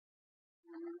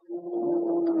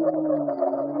Dark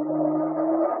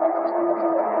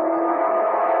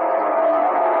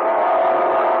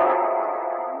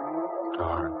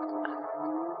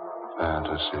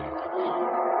fantasy.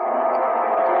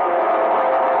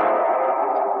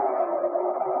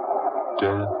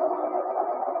 Death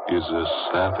is a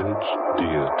savage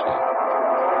deity.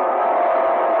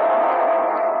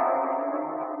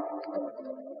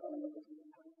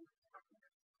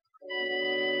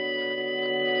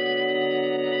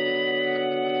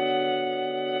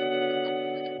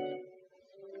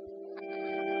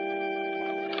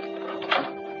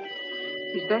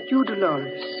 Is that you,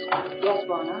 Dolores? Yes,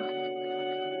 Warner.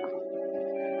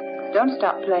 Don't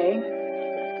stop playing.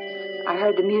 I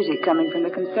heard the music coming from the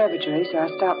conservatory, so I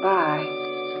stopped by.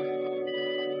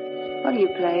 What are you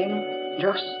playing?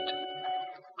 Just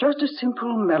a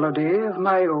simple melody of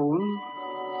my own.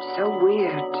 So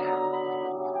weird.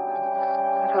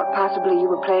 I thought possibly you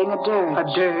were playing a dirge. A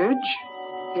dirge?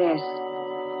 Yes.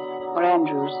 Or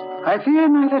Andrews. I fear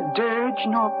neither dirge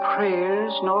nor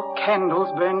prayers nor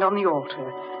candles burned on the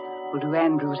altar will do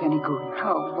Andrews any good.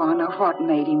 Oh, Warner, what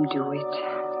made him do it?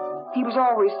 He was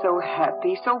always so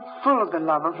happy, so full of the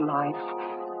love of life.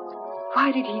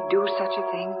 Why did he do such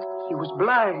a thing? He was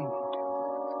blind.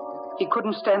 He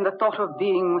couldn't stand the thought of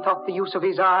being without the use of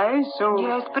his eyes, so...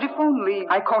 Yes, but if only...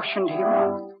 I cautioned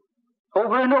him.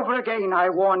 Over and over again, I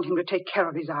warned him to take care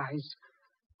of his eyes.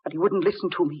 But he wouldn't listen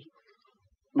to me.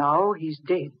 Now he's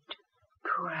dead.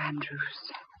 Poor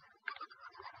Andrews.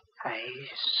 I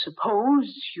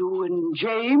suppose you and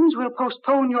James will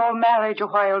postpone your marriage a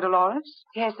while, Dolores?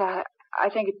 Yes, I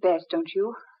think it best, don't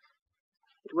you?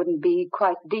 It wouldn't be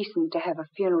quite decent to have a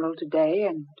funeral today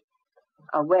and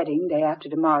a wedding day after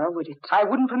tomorrow, would it? I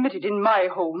wouldn't permit it in my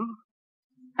home.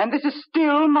 And this is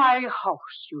still my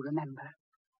house, you remember.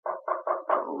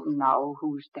 Oh, now,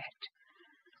 who's that?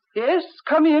 Yes,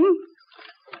 come in.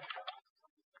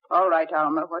 All right,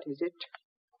 Alma, what is it?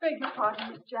 Beg your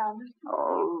pardon, Miss Jarvis.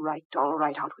 All right,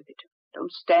 out with it.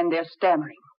 Don't stand there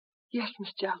stammering. Yes,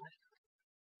 Miss Jarvis.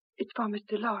 It's for Miss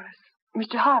Dolores.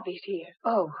 Mr. Harvey's here.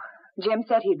 Oh, Jim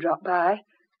said he'd drop by.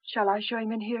 Shall I show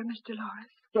him in here, Miss Dolores?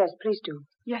 Yes, please do.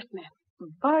 Yes,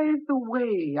 ma'am. By the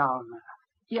way, Alma.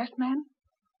 Yes, ma'am?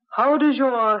 How does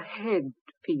your head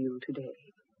feel today?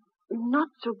 Not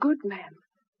so good, ma'am.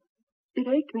 It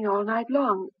ached me all night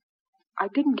long. I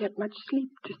didn't get much sleep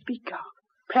to speak of.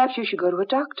 Perhaps you should go to a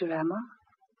doctor, Emma.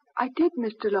 I did,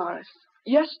 Miss Dolores.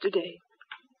 Yesterday.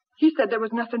 He said there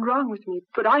was nothing wrong with me,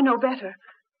 but I know better.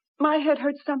 My head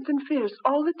hurts something fierce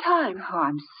all the time. Oh,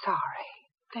 I'm sorry.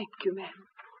 Thank you, ma'am.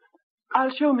 I'll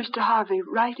show Mr. Harvey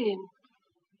right in.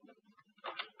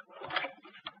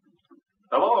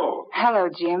 Hello. Hello,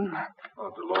 Jim.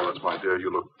 Oh, Dolores, my dear, you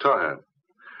look tired.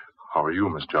 How are you,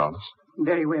 Miss Jarvis?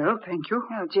 Very well, thank you.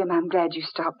 Oh, Jim, I'm glad you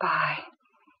stopped by.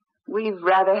 We've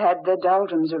rather had the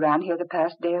doldrums around here the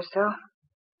past day or so.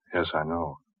 Yes, I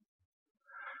know.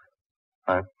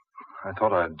 I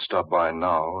thought I'd stop by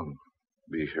now and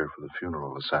be here for the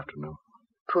funeral this afternoon.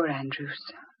 Poor Andrews.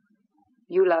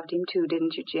 You loved him too,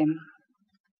 didn't you, Jim?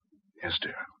 Yes,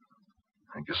 dear.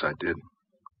 I guess I did.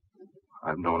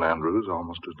 I've known Andrews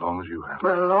almost as long as you have.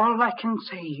 Well, all I can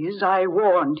say is I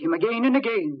warned him again and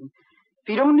again.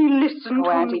 If he'd only listened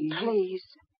to Auntie, me... please.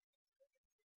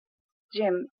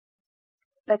 Jim,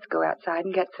 let's go outside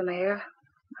and get some air.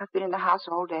 I've been in the house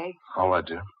all day. All right,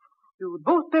 dear. You'd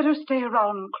both better stay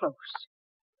around close.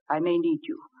 I may need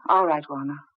you. All right,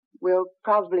 Warner. We'll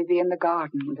probably be in the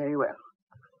garden. Very well.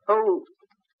 Oh,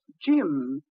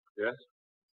 Jim. Yes?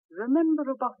 Remember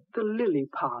about the lily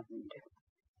pond?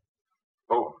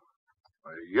 Oh,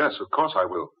 yes, of course I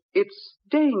will. It's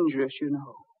dangerous, you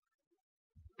know.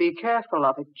 Be careful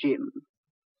of it, Jim.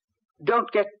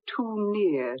 Don't get too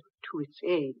near to its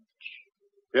edge.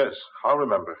 Yes, I'll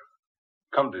remember.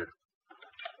 Come, dear.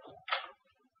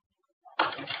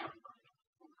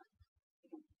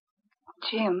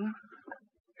 Jim.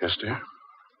 Yes, dear?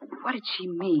 What did she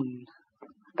mean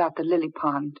about the lily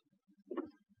pond?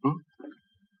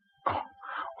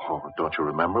 Oh, don't you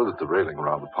remember that the railing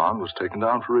around the pond was taken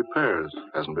down for repairs?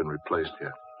 Hasn't been replaced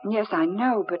yet. Yes, I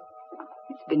know, but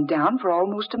it's been down for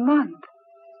almost a month.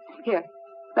 Here,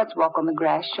 let's walk on the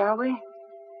grass, shall we?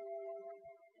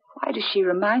 Why does she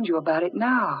remind you about it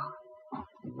now?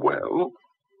 Well,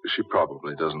 she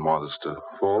probably doesn't want us to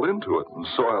fall into it and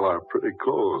soil our pretty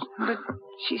clothes. But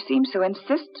she seems so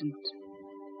insistent.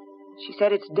 She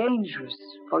said it's dangerous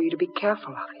for you to be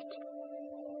careful of it.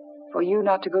 For you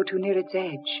not to go too near its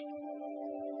edge.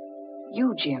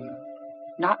 You, Jim,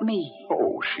 not me.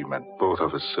 Oh, she meant both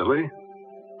of us, silly.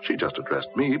 She just addressed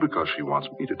me because she wants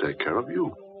me to take care of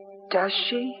you. Does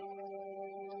she?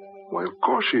 Why, of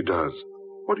course she does.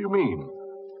 What do you mean?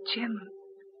 Jim,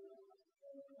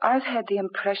 I've had the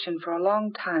impression for a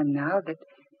long time now that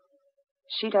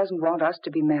she doesn't want us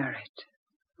to be married.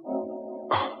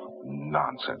 Oh,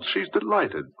 nonsense. She's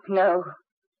delighted. No,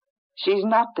 she's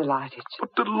not delighted.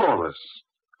 But Dolores...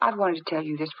 I've wanted to tell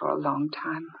you this for a long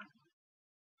time.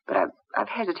 But I've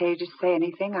hesitated to say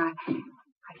anything. I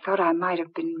thought I might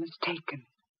have been mistaken.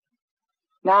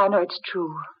 Now I know it's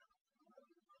true.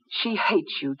 She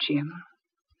hates you, Jim.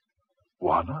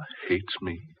 Juana hates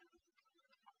me?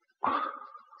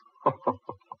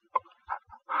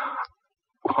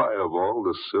 Why, of all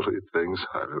the silly things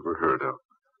I've ever heard of,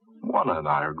 Juana and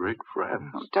I are great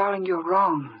friends. Oh, darling, you're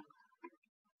wrong.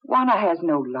 Juana has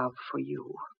no love for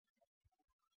you.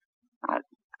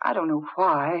 I don't know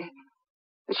why,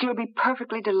 but she'll be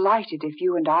perfectly delighted if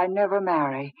you and I never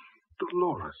marry.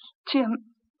 Dolores. Jim,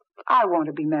 I want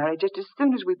to be married just as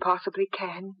soon as we possibly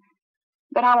can.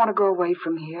 Then I want to go away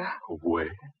from here. Away?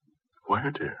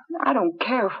 Where, dear? I don't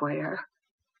care where.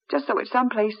 Just so it's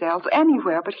someplace else,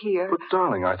 anywhere but here. But,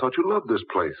 darling, I thought you loved this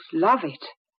place. Love it.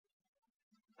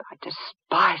 I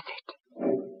despise it.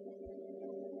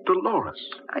 Dolores.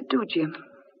 I do, Jim.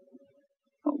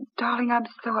 Oh, darling, I'm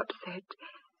so upset.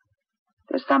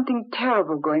 There's something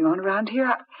terrible going on around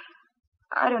here.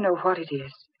 I don't know what it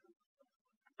is.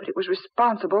 But it was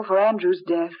responsible for Andrew's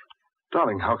death.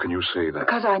 Darling, how can you say that?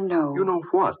 Because I know. You know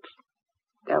what?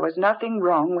 There was nothing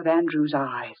wrong with Andrew's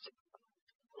eyes.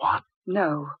 What?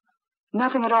 No.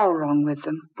 Nothing at all wrong with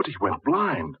them. But he went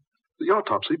blind. The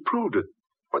autopsy proved it.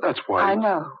 Well, that's why... I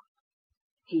know.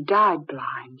 He died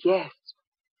blind, yes.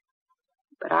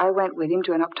 But I went with him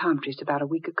to an optometrist about a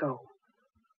week ago.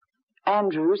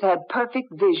 Andrews had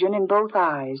perfect vision in both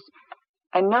eyes,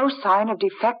 and no sign of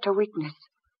defect or weakness.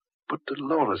 But,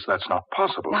 Dolores, that's not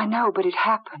possible. I know, but it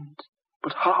happened.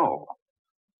 But how?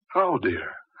 How,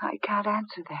 dear? I can't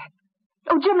answer that.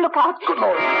 Oh, Jim, look out. Good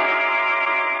Lord.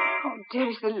 Oh,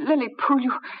 dearest, the lily pool.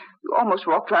 You almost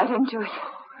walked right into it.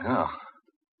 Yeah.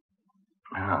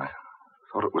 Yeah, I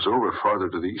thought it was over farther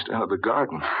to the east end of the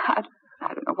garden. I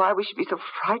don't know why we should be so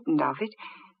frightened of it.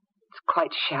 It's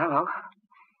quite shallow.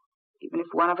 Even if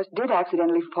one of us did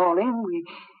accidentally fall in,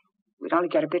 we'd only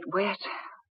get a bit wet.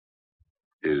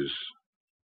 Is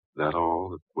that all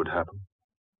that would happen?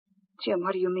 Jim,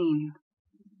 what do you mean?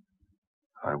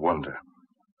 I wonder.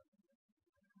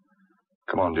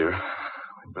 Come on, dear.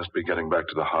 We'd best be getting back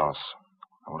to the house.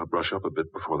 I want to brush up a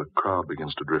bit before the crowd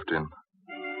begins to drift in.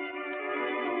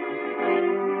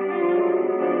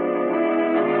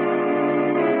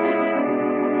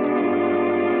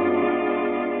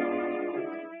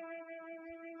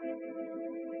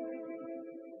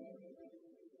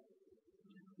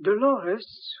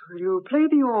 Dolores, will you play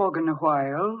the organ a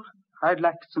while? I'd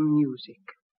like some music.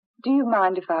 Do you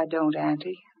mind if I don't,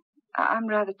 Auntie? I'm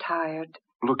rather tired.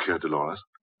 Look here, Dolores.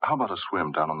 How about a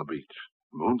swim down on the beach?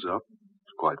 The moon's up.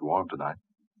 It's quite warm tonight.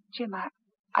 Jim,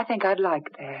 I think I'd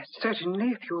like that. Certainly,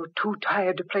 if you're too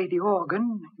tired to play the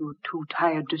organ, you're too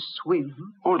tired to swim.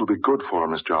 Oh, it'll be good for her,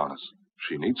 Miss Jarnes.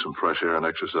 She needs some fresh air and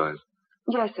exercise.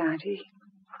 Yes, Auntie.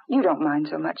 You don't mind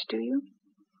so much, do you?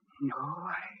 No,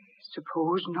 I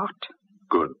suppose not.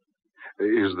 Good.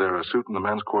 Is there a suit in the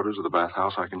men's quarters of the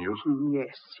bathhouse I can use?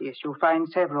 Yes, you'll find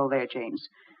several there, James.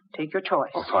 Take your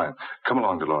choice. Oh, fine. Come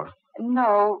along, Dolores.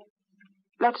 No,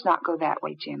 let's not go that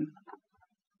way, Jim.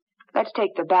 Let's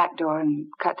take the back door and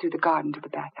cut through the garden to the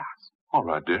bathhouse. All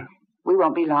right, dear. We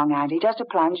won't be long, Auntie. Just a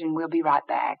plunge and we'll be right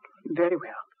back. Very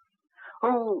well.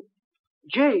 Oh,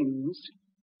 James.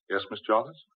 Yes, Miss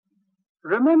Jarnes?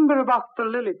 Remember about the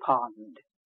lily pond.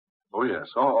 Oh, yes.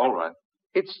 Oh, all right.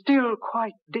 It's still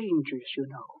quite dangerous, you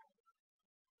know.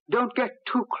 Don't get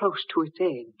too close to its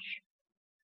edge.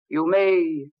 You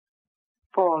may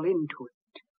fall into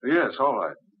it. Yes, all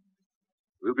right.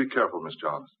 We'll be careful, Miss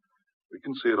Jarnes. We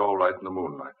can see it all right in the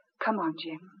moonlight. Come on,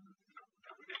 Jim.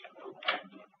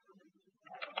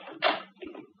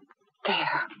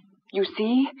 There. You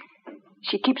see?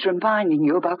 She keeps reminding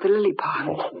you about the lily pond.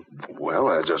 Oh, well,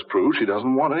 that just proves she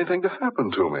doesn't want anything to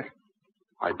happen to me.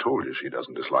 I told you she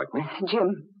doesn't dislike me.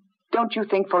 Jim, don't you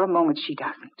think for a moment she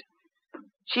doesn't.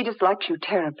 She dislikes you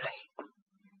terribly.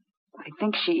 I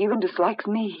think she even dislikes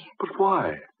me. But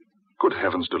why? Good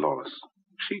heavens, Dolores.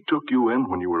 She took you in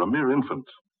when you were a mere infant,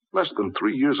 less than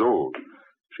 3 years old.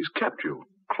 She's kept you.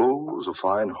 Clothes, a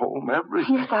fine home,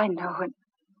 everything. Yes, I know. And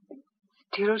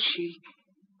still she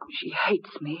hates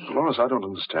me. Dolores, I don't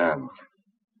understand.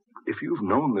 If you've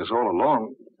known this all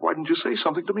along, why didn't you say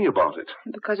something to me about it?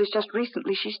 Because it's just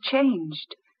recently she's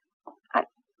changed.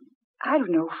 I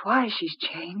don't know why she's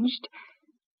changed,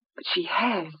 but she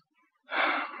has.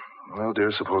 Well,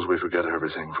 dear, suppose we forget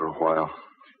everything for a while.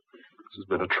 This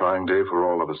has been a trying day for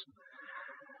all of us.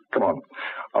 Come on.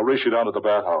 I'll race you down to the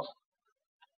bathhouse.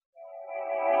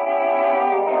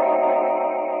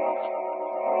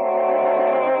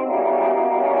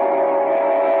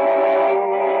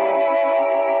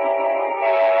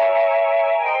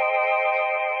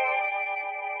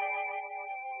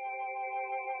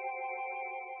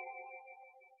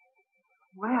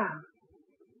 Well,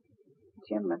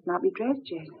 Jim must not be dressed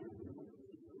yet.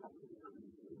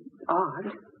 It's odd.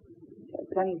 He had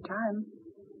plenty of time.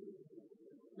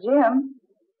 Jim?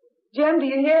 Jim, do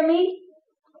you hear me?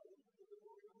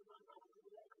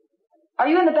 Are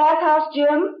you in the bathhouse,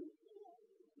 Jim?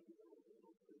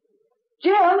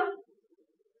 Jim?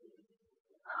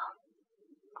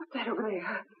 What's that over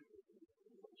there?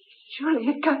 Surely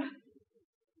it got...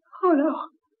 Oh, no.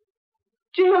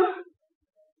 Jim?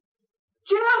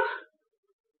 Jim!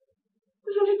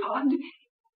 The lily pond.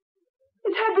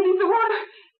 His head beneath the water.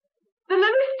 The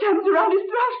lily stems around his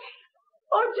throat.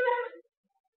 Oh, Jim!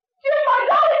 Jim, my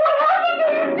darling, what happened to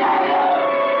you, Jim?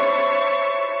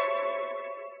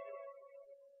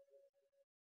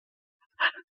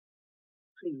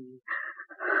 Please,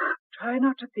 try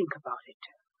not to think about it.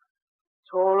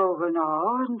 It's all over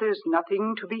now, and there's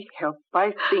nothing to be helped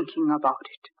by thinking about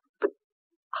it. But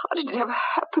how did it ever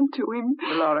happen to him?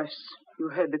 Dolores, you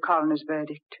heard the coroner's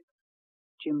verdict.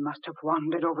 Jim must have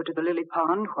wandered over to the lily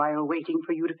pond while waiting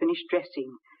for you to finish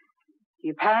dressing. He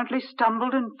apparently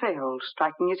stumbled and fell,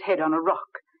 striking his head on a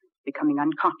rock, becoming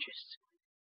unconscious.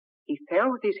 He fell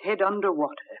with his head under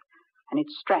water, and it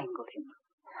strangled him.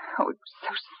 Oh, it was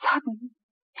so sudden.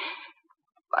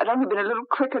 If I'd only been a little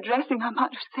quicker dressing, I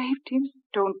might have saved him.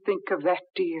 Don't think of that,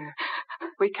 dear.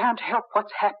 We can't help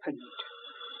what's happened.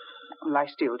 Lie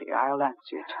still, dear. I'll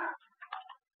answer it.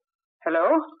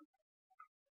 Hello?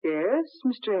 Yes,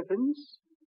 Mr. Evans?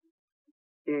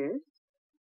 Yes?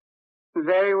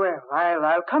 Very well.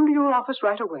 I'll come to your office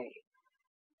right away.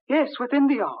 Yes, within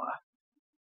the hour.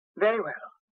 Very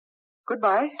well.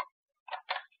 Goodbye.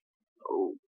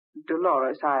 Oh,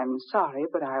 Dolores, I'm sorry,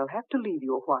 but I'll have to leave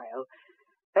you a while.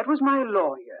 That was my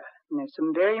lawyer, and there's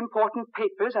some very important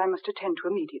papers I must attend to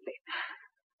immediately.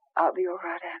 I'll be all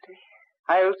right, Auntie.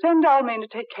 I'll send Almain to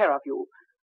take care of you.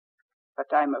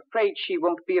 But I'm afraid she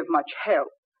won't be of much help.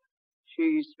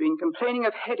 She's been complaining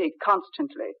of headache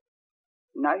constantly,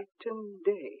 night and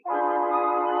day.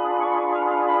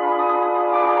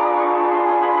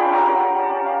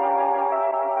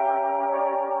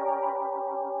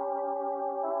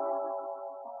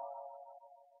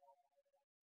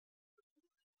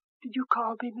 Did you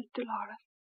call me, Miss Dolores?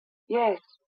 Yes,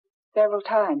 several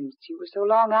times. You were so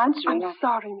long answering. I'm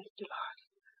sorry, Miss Dolores.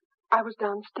 I was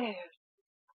downstairs.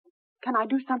 Can I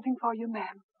do something for you,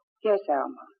 ma'am? Yes,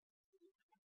 Alma.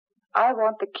 I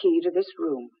want the key to this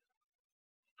room.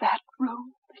 That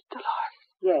room, Miss Dolores?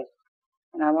 Yes,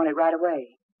 and I want it right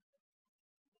away.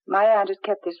 My aunt has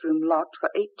kept this room locked for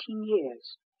 18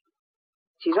 years.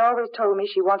 She's always told me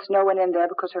she wants no one in there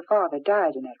because her father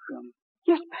died in that room.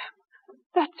 Yes, ma'am.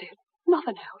 That's it.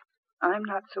 Nothing else. I'm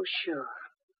not so sure.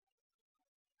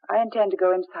 I intend to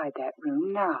go inside that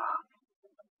room now.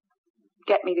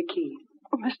 Get me the key.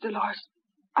 Oh, Miss Dolores,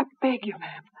 I beg you,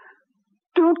 ma'am.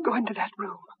 Don't go into that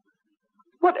room.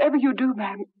 Whatever you do,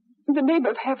 ma'am, in the name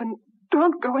of heaven,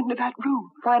 don't go into that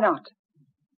room. Why not?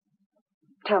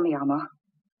 Tell me, Alma.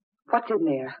 What's in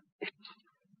there? It's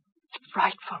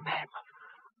frightful, ma'am.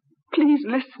 Please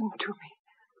listen to me.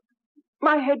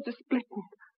 My head's a splitting.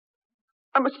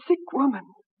 I'm a sick woman.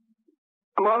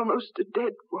 I'm almost a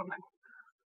dead woman.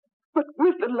 But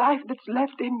with the life that's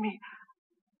left in me,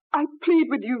 I plead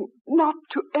with you not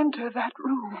to enter that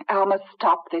room. Alma,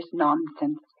 stop this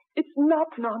nonsense. It's not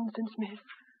nonsense, miss.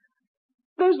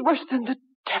 There's worse than the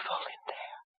devil in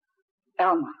there.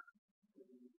 Alma,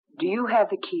 do you have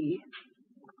the key?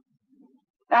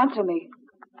 Answer me.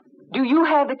 Do you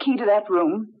have the key to that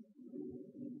room?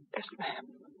 Yes, ma'am.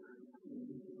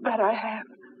 That I have.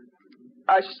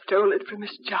 I stole it from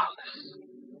Miss Jarvis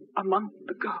a month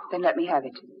ago. Then let me have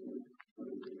it.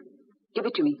 Give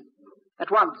it to me.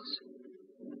 At once.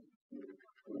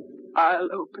 I'll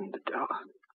open the door.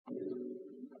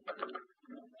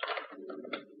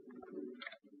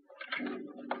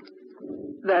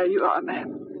 There you are,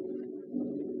 ma'am.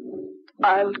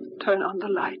 I'll turn on the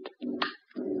light.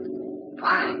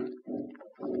 Why?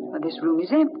 Well, this room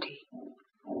is empty.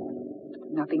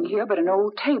 Nothing here but an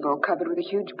old table covered with a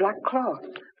huge black cloth.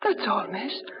 That's all,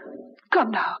 miss. Come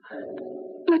now.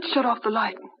 Let's shut off the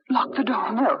light and lock the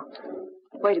door. No.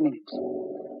 Wait a minute.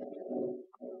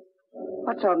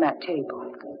 What's on that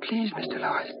table? Please, Mr.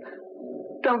 Lawrence.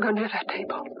 Don't go near that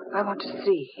table. I want to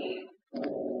see.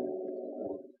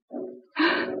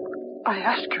 I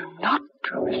ask you not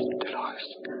to, Miss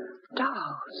Dolores.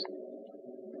 Dolls.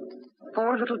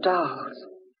 4 little dolls.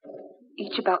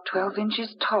 Each about 12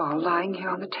 inches tall, lying here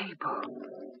on the table.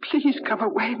 Please come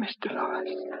away, Miss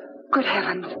Dolores. Good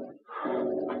heavens.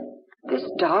 This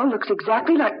doll looks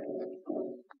exactly like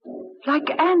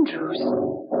Andrew's.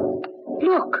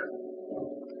 Look.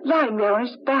 Lying there on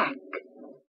his back,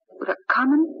 with a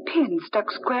common pin stuck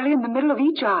squarely in the middle of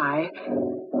each eye.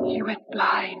 He went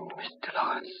blind, Miss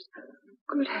Dolores.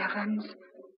 Good heavens.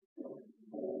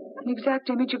 An exact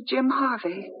image of Jim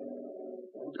Harvey,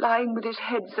 lying with his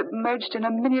head submerged in a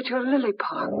miniature lily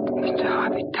pond. Mr.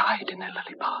 Harvey died in a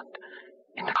lily pond,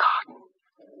 in the garden.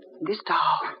 This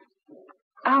doll,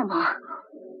 Alma,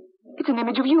 it's an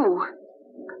image of you,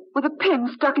 with a pin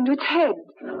stuck into its head.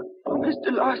 Oh, Miss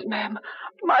Dolores, ma'am,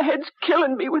 my head's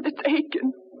killing me with its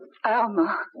aching.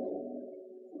 Alma,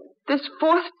 this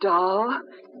 4th doll...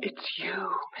 It's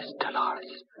you, Miss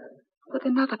Dolores. With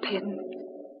another pin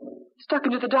stuck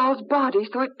into the doll's body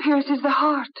so it pierces the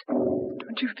heart.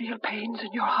 Don't you feel pains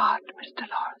in your heart, Miss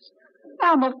Dolores?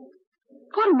 Alma,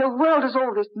 what in the world does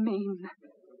all this mean?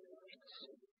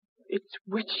 It's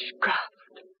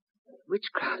witchcraft.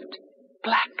 Witchcraft?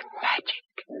 Black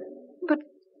magic. But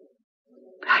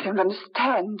I don't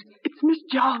understand. It's Miss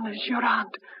Chalmers, your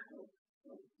aunt.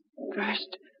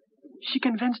 First, she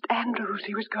convinced Andrews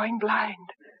he was going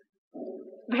blind.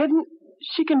 Then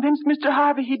she convinced Mr.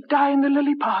 Harvey he'd die in the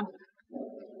lily pond.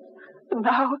 And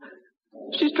now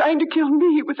she's trying to kill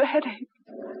me with a headache.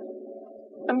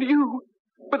 And you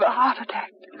with a heart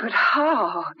attack. But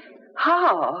how?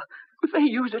 How? They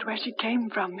use it where she came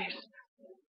from, miss.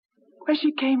 Where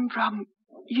she came from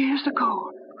years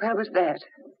ago. Where was that?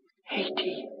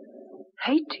 Haiti.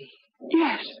 Haiti?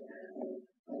 Yes.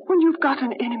 When you've got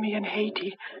an enemy in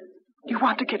Haiti, you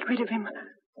want to get rid of him.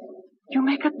 You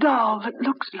make a doll that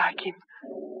looks like him.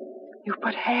 You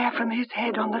put hair from his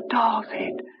head on the doll's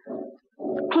head.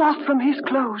 Cloth from his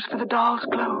clothes for the doll's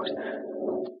clothes.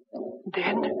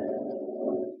 Then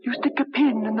you stick a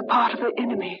pin in the part of the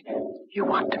enemy you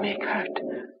want to make hurt.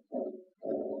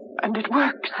 And it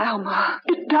works. Alma.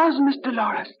 It does, Miss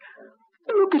Dolores.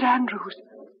 Look at Andrews.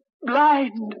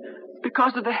 Blind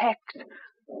because of the hex.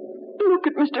 Look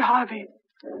at Mr. Harvey.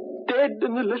 Dead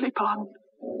in the lily pond.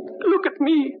 Look at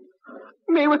me.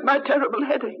 Me with my terrible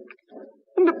headache.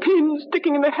 And the pin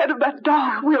sticking in the head of that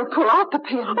doll. We'll pull out the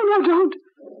pin. Oh, no, don't.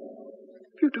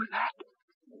 If you do that,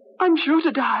 I'm sure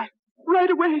to die. Right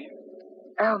away.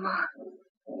 Alma,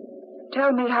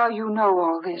 tell me how you know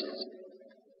all this.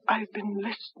 I've been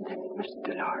listening, Miss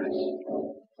Dolores,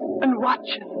 and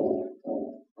watching.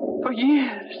 For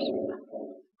years,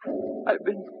 I've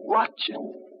been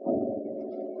watching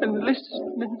and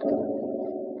listening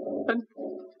and...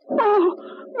 Oh,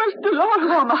 Miss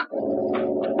Dolores! Alma!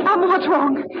 Alma, what's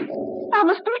wrong?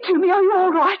 Alma, speak to me. Are you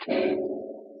all right?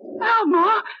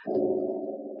 Alma!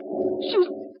 She's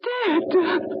dead.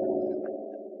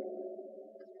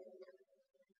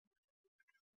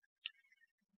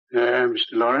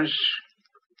 Mr. Lawrence,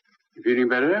 you feeling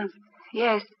better?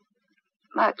 Yes,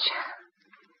 much.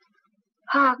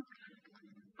 How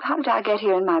did I get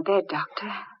here in my bed,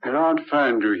 Doctor? Your aunt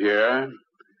found you here,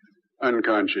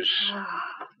 unconscious. Oh,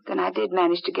 then I did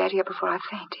manage to get here before I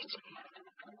fainted.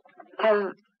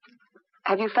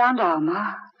 Have you found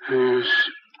Alma? Yes,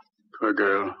 poor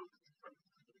girl.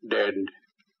 Dead.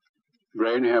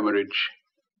 Brain hemorrhage.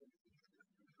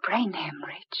 Brain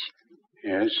hemorrhage?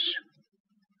 Yes.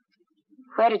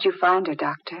 Where did you find her,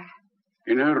 Doctor?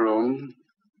 In her room.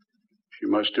 She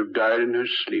must have died in her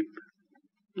sleep.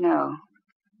 No.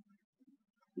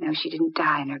 No, she didn't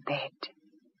die in her bed.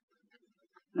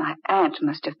 My aunt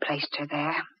must have placed her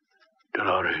there.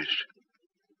 Dolores,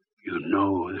 you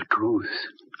know the truth.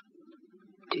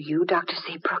 Do you, Dr.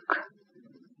 Seabrook?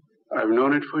 I've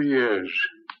known it for years.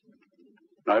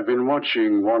 I've been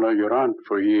watching Warner, your aunt,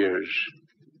 for years.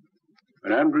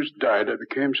 When Andrews died, I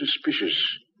became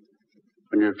suspicious.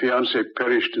 When your fiancée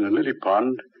perished in the lily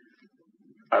pond,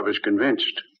 I was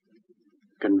convinced.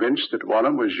 Convinced that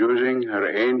Warner was using her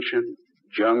ancient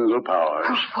jungle powers.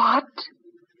 Her what?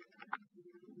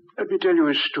 Let me tell you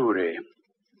a story.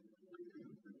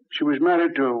 She was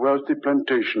married to a wealthy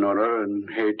plantation owner in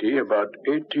Haiti about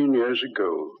 18 years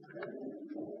ago.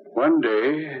 One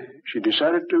day, she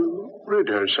decided to rid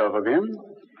herself of him.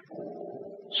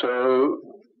 So,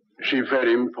 she fed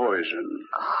him poison.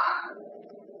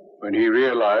 When he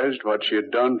realized what she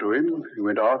had done to him, he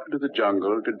went off into the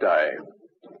jungle to die.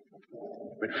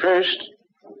 But first,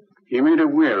 he made a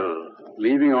will,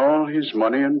 leaving all his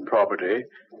money and property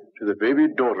to the baby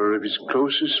daughter of his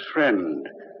closest friend,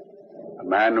 A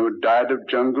man who died of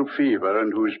jungle fever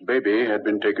and whose baby had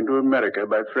been taken to America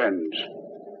by friends.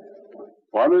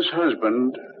 Juana's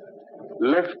husband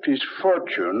left his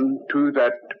fortune to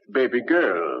that baby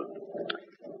girl.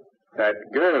 That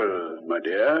girl, my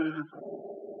dear,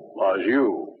 was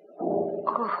you.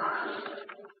 Oh.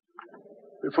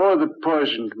 Before the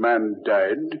poisoned man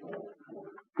died,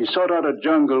 he sought out a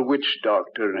jungle witch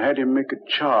doctor and had him make a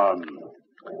charm.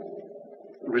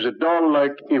 It was a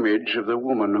doll-like image of the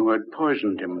woman who had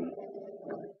poisoned him.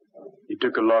 He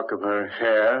took a lock of her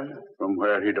hair from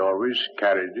where he'd always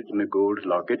carried it in a gold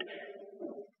locket,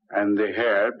 and the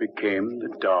hair became the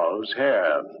doll's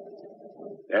hair.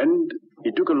 Then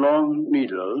he took a long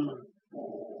needle,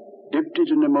 dipped it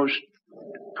in the most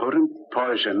potent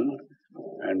poison,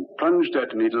 and plunged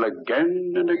that needle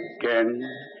again and again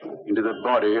into the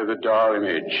body of the doll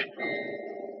image.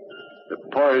 The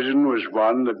poison was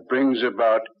one that brings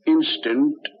about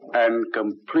instant and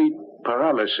complete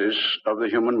paralysis of the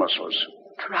human muscles.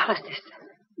 Paralysis?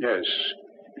 Yes.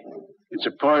 It's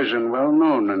a poison well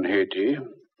known in Haiti.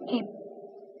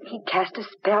 He cast a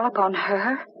spell upon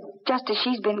her, just as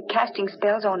she's been casting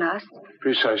spells on us.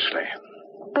 Precisely.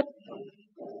 But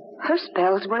her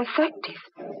spells were effective.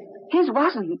 His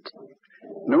wasn't.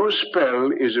 No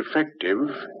spell is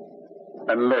effective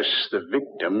unless the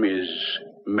victim is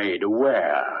made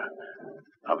aware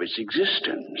of its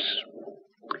existence.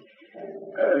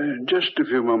 Just a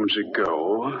few moments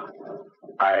ago,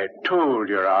 I told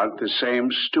your aunt the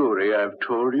same story I've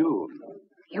told you.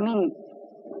 You mean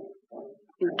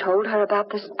you told her about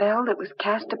the spell that was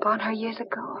cast upon her years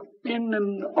ago? In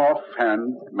an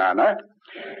offhand manner.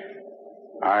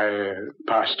 I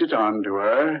passed it on to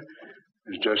her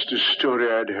as just a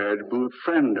story I'd heard from a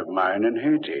friend of mine in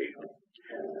Haiti.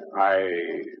 I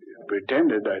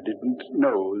pretended I didn't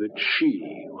know that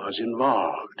she was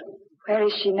involved. Where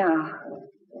is she now?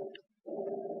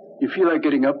 You feel like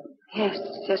getting up? Yes,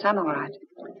 I'm all right.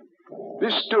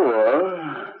 This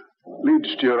door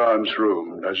leads to your aunt's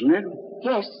room, doesn't it?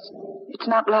 Yes, it's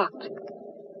not locked.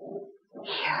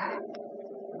 Here?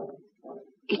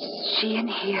 Is she in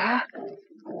here?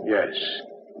 Yes,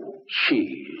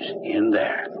 she's in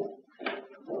there.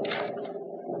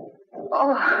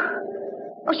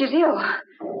 Oh, she's ill.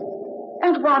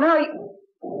 Aunt Juana,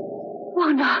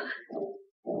 Juana,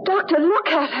 Doctor, look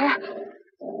at her.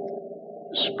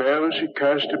 The spell she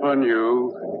cast upon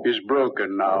you is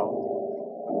broken now.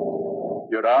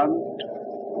 Your aunt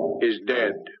is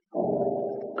dead.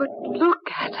 But look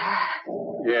at her.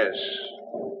 Yes.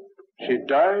 She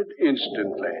died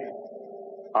instantly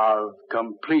of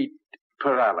complete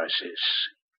paralysis.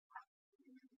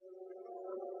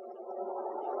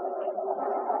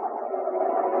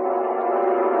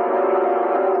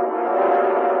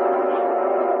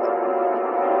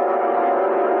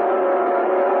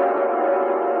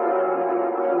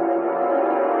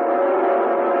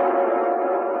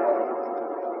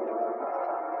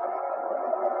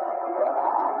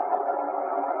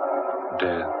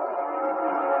 Death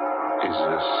is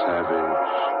a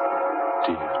savage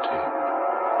deity.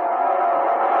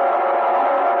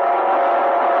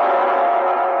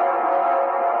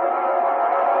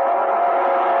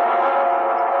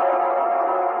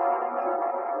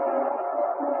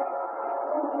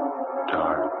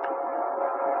 Dark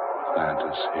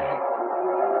fantasy.